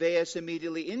convey us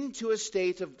immediately into a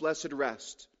state of blessed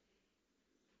rest,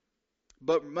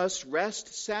 but must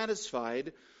rest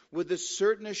satisfied with the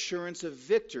certain assurance of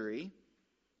victory,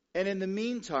 and in the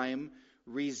meantime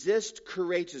resist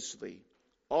courageously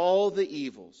all the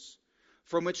evils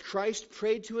from which Christ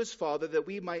prayed to his Father that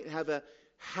we might have a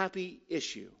happy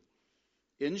issue.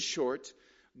 In short,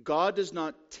 God does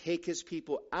not take his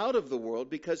people out of the world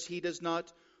because he does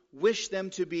not wish them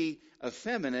to be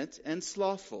effeminate and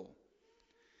slothful,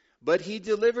 but he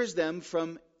delivers them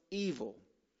from evil,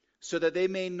 so that they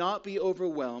may not be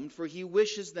overwhelmed, for he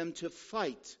wishes them to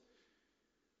fight,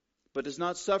 but does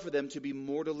not suffer them to be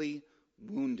mortally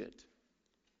wounded.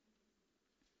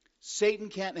 Satan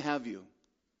can't have you.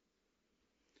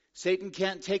 Satan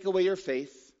can't take away your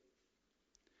faith.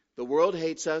 The world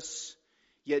hates us,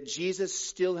 yet Jesus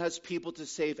still has people to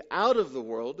save out of the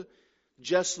world,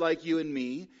 just like you and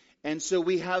me. And so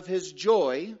we have his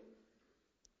joy,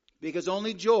 because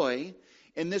only joy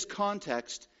in this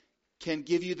context can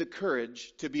give you the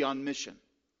courage to be on mission.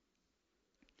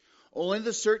 Only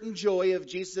the certain joy of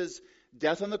Jesus'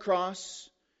 death on the cross,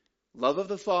 love of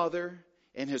the Father,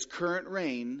 and his current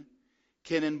reign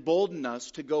can embolden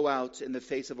us to go out in the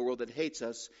face of a world that hates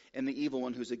us and the evil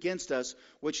one who's against us,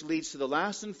 which leads to the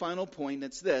last and final point.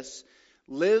 It's this: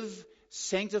 live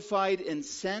sanctified and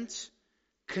sent,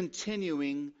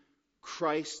 continuing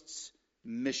Christ's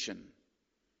mission.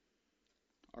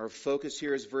 Our focus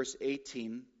here is verse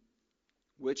 18,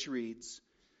 which reads,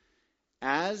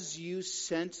 "As you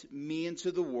sent me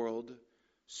into the world,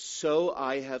 so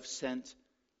I have sent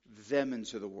them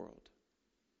into the world."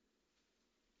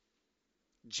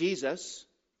 Jesus,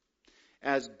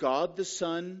 as God the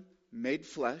Son made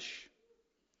flesh,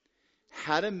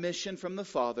 had a mission from the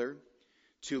Father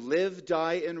to live,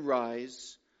 die, and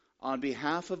rise on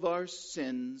behalf of our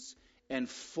sins and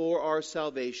for our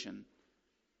salvation.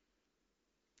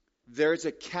 There's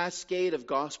a cascade of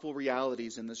gospel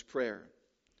realities in this prayer.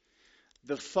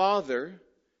 The Father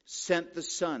sent the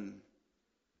Son.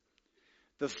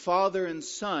 The Father and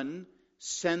Son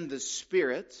send the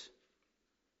Spirit.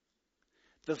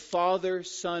 The Father,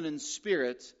 Son, and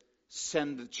Spirit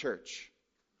send the church.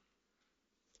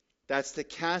 That's the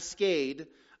cascade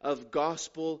of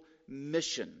gospel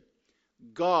mission.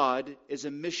 God is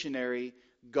a missionary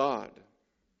God.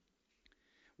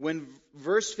 When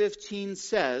verse 15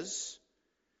 says,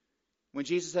 when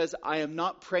Jesus says, I am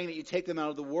not praying that you take them out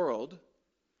of the world,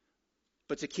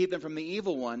 but to keep them from the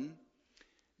evil one,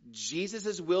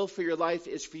 Jesus' will for your life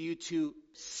is for you to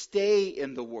stay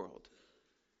in the world.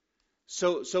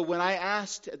 So when I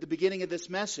asked at the beginning of this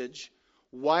message,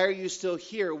 why are you still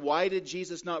here? Why did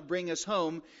Jesus not bring us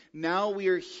home? Now we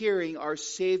are hearing our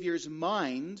Savior's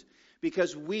mind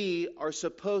because we are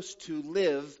supposed to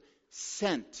live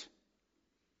sent.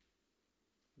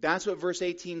 That's what verse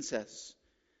 18 says.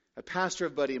 A pastor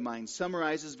buddy of mine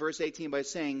summarizes verse 18 by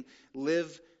saying,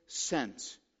 live sent.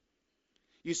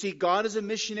 You see, God is a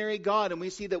missionary God, and we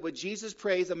see that what Jesus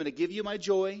prays, I'm going to give you my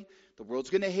joy, the world's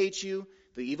going to hate you,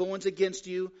 the evil one's against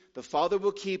you, the Father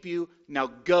will keep you, now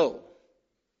go.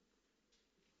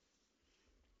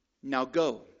 Now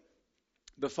go.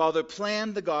 The Father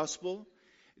planned the gospel,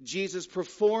 Jesus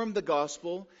performed the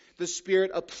gospel, the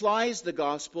Spirit applies the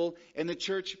gospel, and the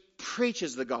church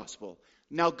preaches the gospel.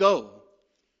 Now go.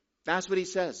 That's what he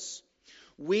says.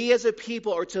 We as a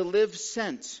people are to live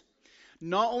sent.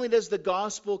 Not only does the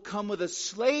gospel come with a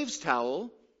slave's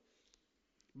towel,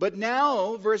 but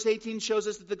now verse 18 shows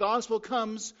us that the gospel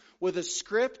comes with a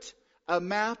script, a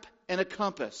map, and a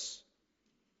compass.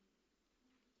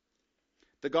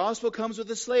 The gospel comes with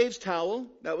a slave's towel.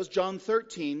 That was John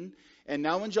 13. And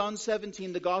now in John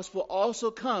 17, the gospel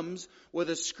also comes with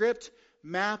a script,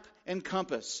 map, and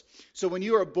compass. So when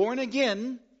you are born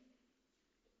again,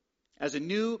 as a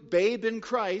new babe in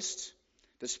Christ,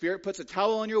 the Spirit puts a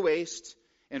towel on your waist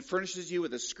and furnishes you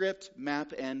with a script,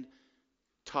 map, and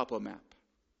topo map.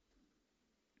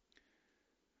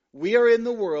 We are in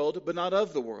the world, but not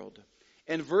of the world.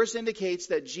 And verse indicates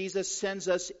that Jesus sends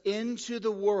us into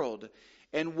the world.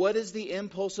 And what is the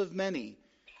impulse of many?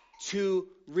 To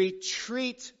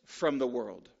retreat from the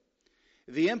world.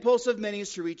 The impulse of many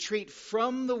is to retreat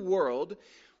from the world.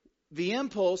 The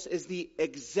impulse is the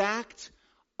exact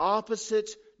opposite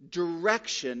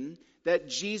direction that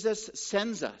Jesus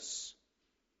sends us.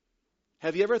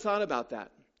 Have you ever thought about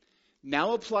that?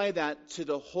 Now apply that to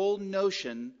the whole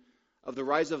notion of the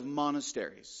rise of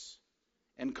monasteries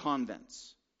and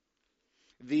convents.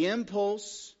 The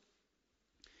impulse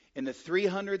in the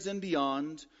 300s and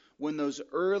beyond, when those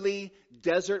early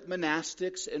desert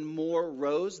monastics and more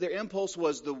rose, their impulse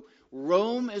was,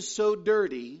 Rome is so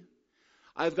dirty,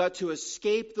 I've got to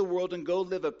escape the world and go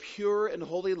live a pure and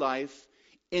holy life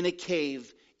in a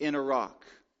cave in a rock.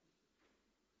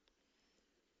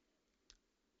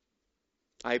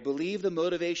 I believe the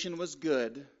motivation was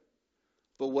good,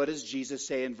 but what does Jesus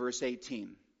say in verse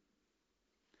 18?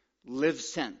 Live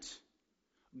sent.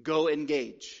 Go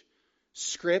engage.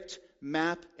 Script,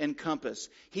 map, and compass.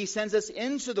 He sends us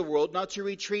into the world, not to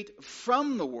retreat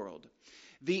from the world.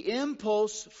 The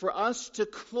impulse for us to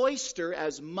cloister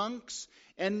as monks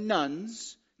and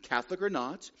nuns, Catholic or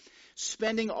not,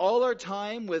 spending all our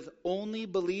time with only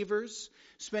believers,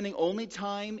 spending only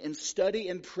time in study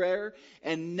and prayer,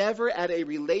 and never at a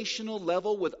relational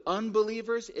level with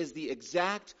unbelievers is the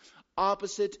exact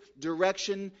opposite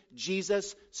direction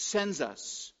Jesus sends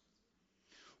us.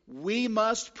 We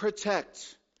must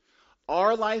protect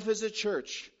our life as a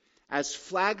church, as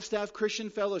Flagstaff Christian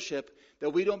Fellowship,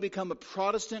 that we don't become a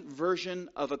Protestant version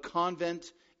of a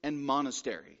convent and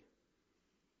monastery.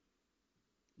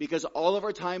 Because all of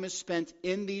our time is spent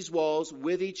in these walls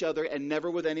with each other and never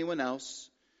with anyone else.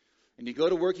 And you go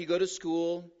to work, you go to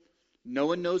school, no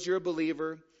one knows you're a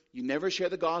believer, you never share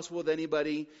the gospel with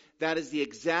anybody. That is the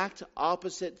exact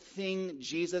opposite thing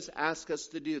Jesus asks us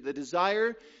to do. The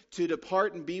desire to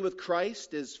depart and be with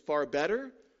Christ is far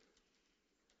better.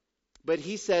 But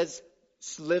he says,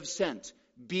 live sent.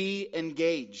 Be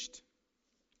engaged.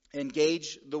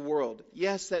 Engage the world.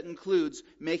 Yes, that includes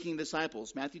making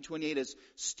disciples. Matthew 28 is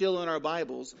still in our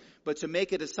Bibles. But to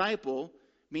make a disciple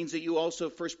means that you also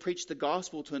first preach the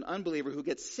gospel to an unbeliever who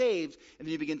gets saved, and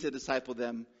then you begin to disciple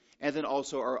them. And then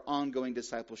also our ongoing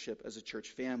discipleship as a church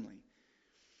family.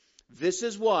 This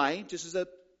is why, just as a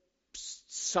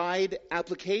side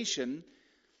application,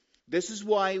 this is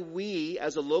why we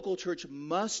as a local church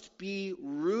must be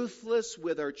ruthless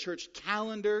with our church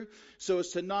calendar so as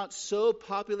to not so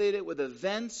populate it with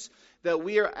events that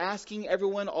we are asking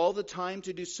everyone all the time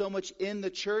to do so much in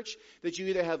the church that you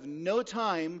either have no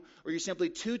time or you're simply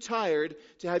too tired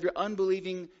to have your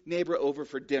unbelieving neighbor over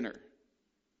for dinner.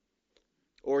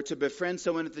 Or to befriend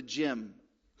someone at the gym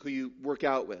who you work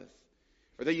out with.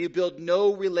 Or that you build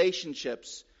no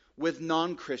relationships with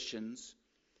non-Christians.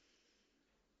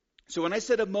 So when I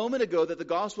said a moment ago that the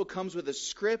gospel comes with a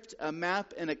script, a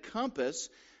map, and a compass,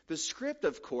 The script,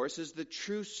 of course, is the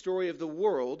true story of the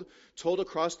world told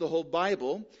across the whole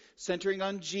Bible, centering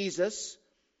on Jesus,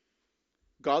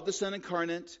 God the Son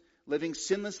incarnate, living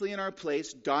sinlessly in our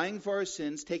place, dying for our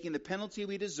sins, taking the penalty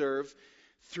we deserve,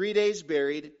 3 days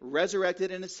buried,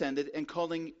 resurrected and ascended, and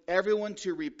calling everyone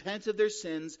to repent of their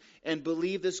sins and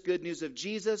believe this good news of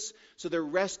Jesus so they're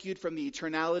rescued from the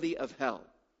eternality of hell.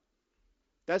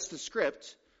 That's the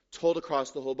script told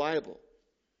across the whole Bible.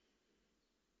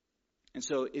 And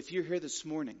so if you're here this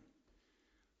morning,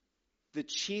 the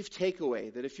chief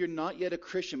takeaway that if you're not yet a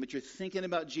Christian, but you're thinking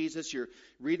about Jesus, you're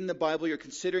reading the Bible, you're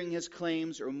considering his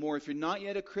claims or more, if you're not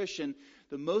yet a Christian,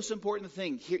 the most important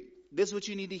thing here, this is what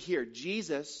you need to hear.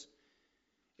 Jesus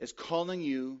is calling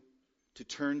you to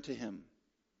turn to him,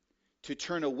 to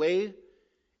turn away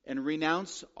and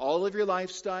renounce all of your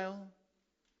lifestyle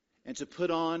and to put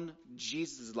on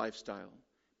Jesus' lifestyle,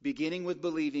 beginning with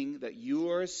believing that you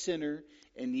are a sinner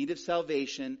in need of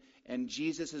salvation and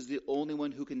Jesus is the only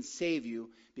one who can save you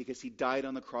because he died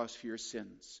on the cross for your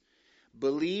sins.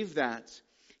 Believe that.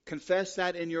 Confess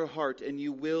that in your heart and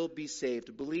you will be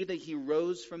saved. Believe that he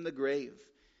rose from the grave.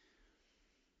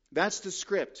 That's the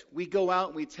script. We go out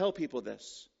and we tell people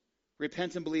this.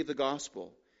 Repent and believe the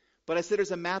gospel. But I said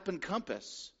there's a map and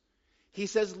compass. He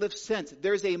says live sent.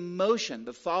 There's a motion.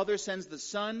 The Father sends the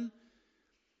Son.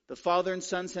 The Father and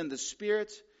Son send the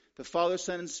Spirit. The Father,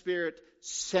 Son, and Spirit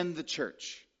send the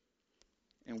church.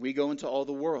 And we go into all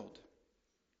the world.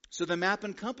 So the map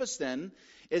and compass then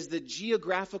is the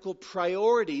geographical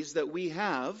priorities that we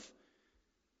have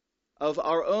of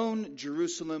our own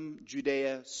Jerusalem,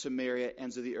 Judea, Samaria,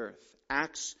 ends of the earth.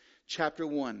 Acts chapter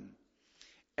 1.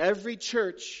 Every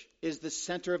church is the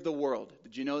center of the world.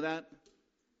 Did you know that?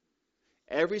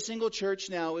 Every single church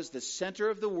now is the center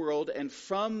of the world, and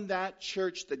from that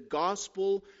church the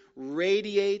gospel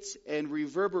radiates and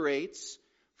reverberates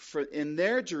in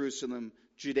their Jerusalem,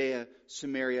 Judea,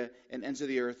 Samaria, and ends of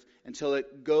the earth until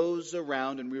it goes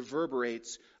around and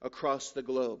reverberates across the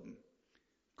globe.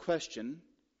 Question: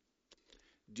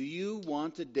 do you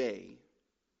want a day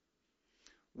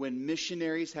when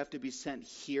missionaries have to be sent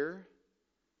here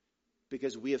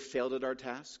because we have failed at our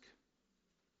task?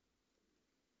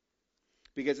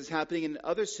 Because it's happening in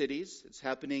other cities. It's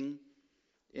happening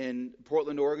in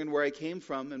Portland, Oregon, where I came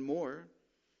from, and more.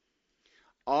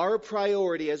 Our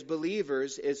priority as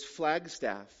believers is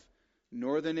Flagstaff,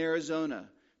 northern Arizona,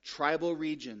 tribal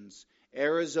regions,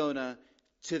 Arizona,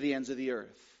 to the ends of the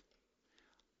earth.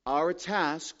 Our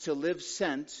task to live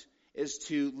sent is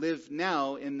to live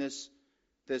now in this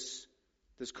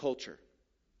culture.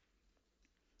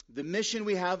 The mission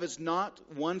we have is not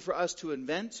one for us to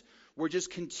invent. We're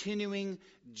just continuing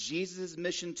Jesus'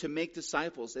 mission to make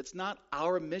disciples. It's not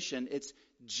our mission, it's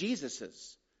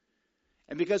Jesus's.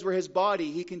 And because we're his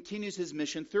body, he continues his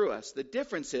mission through us. The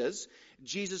difference is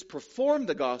Jesus performed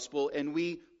the gospel and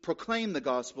we proclaim the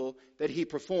gospel that he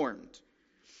performed.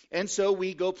 And so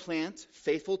we go plant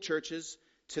faithful churches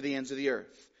to the ends of the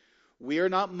earth. We are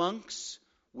not monks.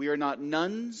 We are not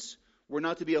nuns. We're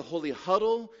not to be a holy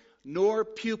huddle, nor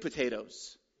pew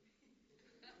potatoes.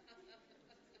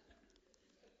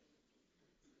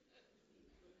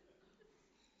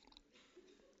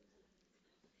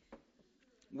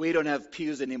 We don't have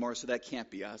pews anymore, so that can't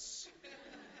be us.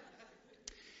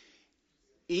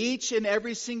 Each and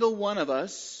every single one of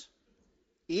us,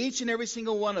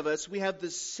 we have the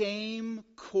same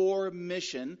core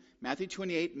mission. Matthew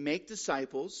 28, make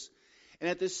disciples. And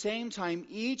at the same time,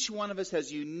 each one of us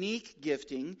has unique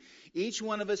gifting. Each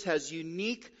one of us has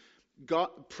unique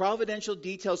providential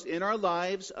details in our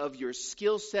lives of your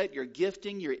skill set, your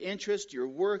gifting, your interest, your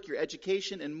work, your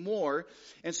education, and more.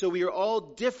 And so we are all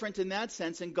different in that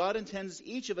sense, and God intends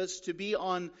each of us to be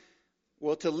to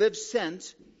live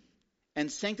sent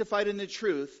and sanctified in the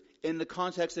truth in the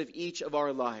context of each of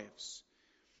our lives.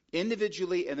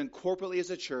 Individually and then corporately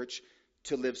as a church,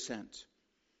 to live sent.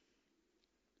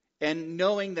 And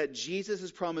knowing that Jesus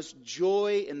has promised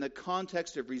joy in the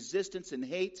context of resistance and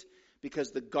hate,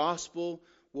 because the gospel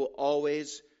will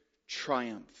always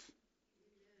triumph.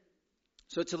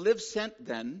 So to live sent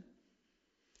then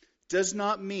does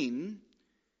not mean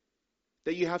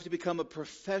that you have to become a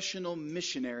professional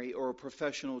missionary or a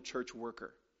professional church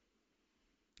worker.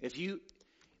 If you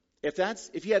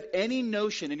have any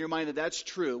notion in your mind that that's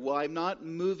true, well, I'm not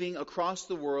moving across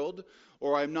the world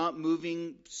or I'm not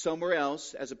moving somewhere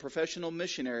else as a professional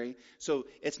missionary, so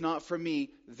it's not for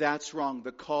me, that's wrong.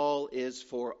 The call is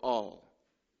for all.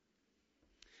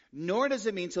 Nor does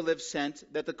it mean to live sent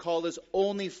that the call is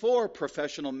only for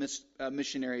professional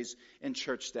missionaries and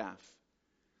church staff.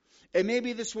 It may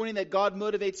be this morning that God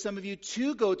motivates some of you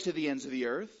to go to the ends of the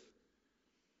earth.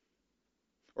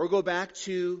 or go back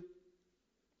to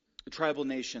tribal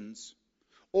nations,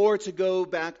 or to go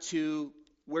back to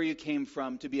where you came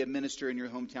from to be a minister in your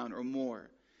hometown or more.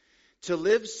 To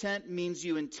live sent means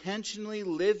you intentionally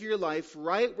live your life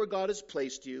right where God has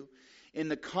placed you, in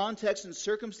the context and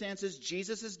circumstances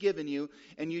Jesus has given you,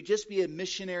 and you just be a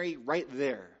missionary right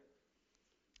there.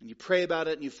 And you pray about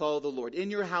it and you follow the Lord. In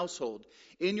your household,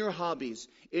 in your hobbies,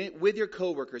 with your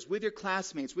coworkers, with your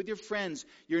classmates, with your friends,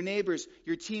 your neighbors,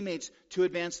 your teammates, to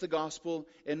advance the gospel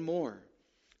and more.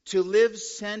 To live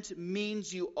sent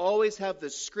means you always have the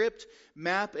script,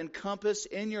 map, and compass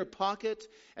in your pocket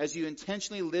as you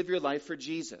intentionally live your life for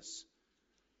Jesus.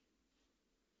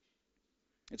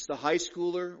 It's the high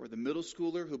schooler or the middle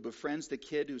schooler who befriends the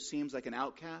kid who seems like an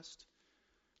outcast,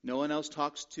 no one else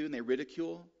talks to and they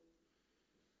ridicule.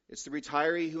 It's the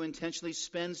retiree who intentionally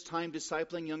spends time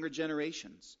discipling younger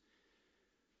generations,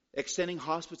 extending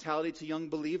hospitality to young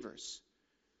believers,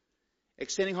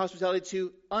 extending hospitality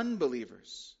to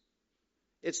unbelievers.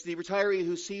 It's the retiree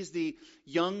who sees the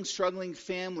young, struggling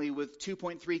family with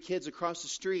 2.3 kids across the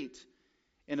street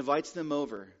and invites them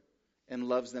over and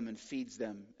loves them and feeds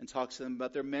them and talks to them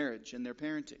about their marriage and their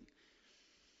parenting.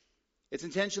 It's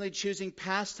intentionally choosing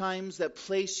pastimes that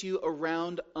place you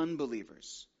around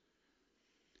unbelievers.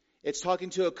 It's talking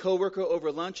to a coworker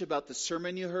over lunch about the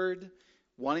sermon you heard,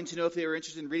 wanting to know if they were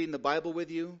interested in reading the Bible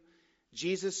with you.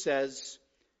 Jesus says,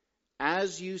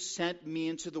 "As you sent me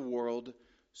into the world,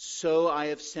 so I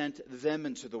have sent them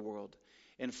into the world.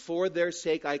 And for their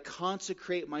sake I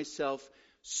consecrate myself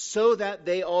so that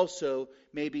they also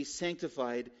may be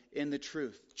sanctified in the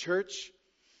truth." Church,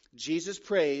 Jesus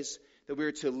prays that we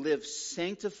are to live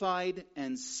sanctified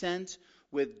and sent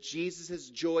with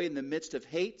Jesus' joy in the midst of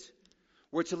hate.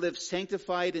 We're to live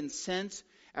sanctified and sent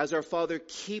as our Father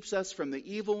keeps us from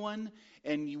the evil one.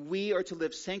 And we are to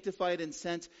live sanctified and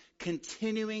sent,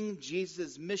 continuing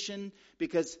Jesus' mission,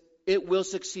 because it will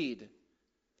succeed.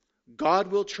 God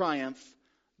will triumph.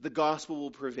 The gospel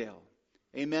will prevail.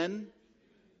 Amen?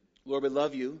 Lord, we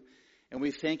love you. And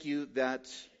we thank you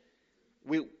that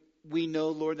we know,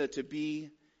 Lord, that to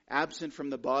be absent from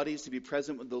the body is to be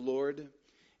present with the Lord.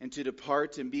 And to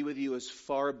depart and be with you is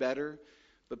far better.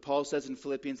 But Paul says in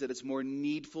Philippians that it's more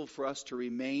needful for us to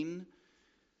remain.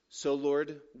 So,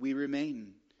 Lord, we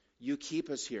remain. You keep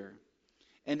us here.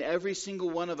 And every single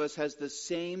one of us has the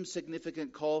same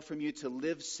significant call from you to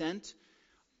live sent,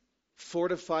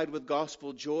 fortified with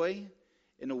gospel joy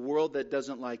in a world that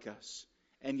doesn't like us.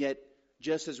 And yet,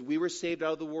 just as we were saved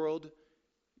out of the world,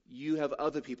 you have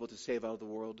other people to save out of the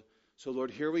world. So,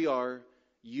 Lord, here we are.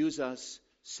 Use us.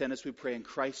 Send us, we pray, in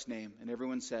Christ's name. And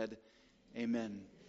everyone said, amen.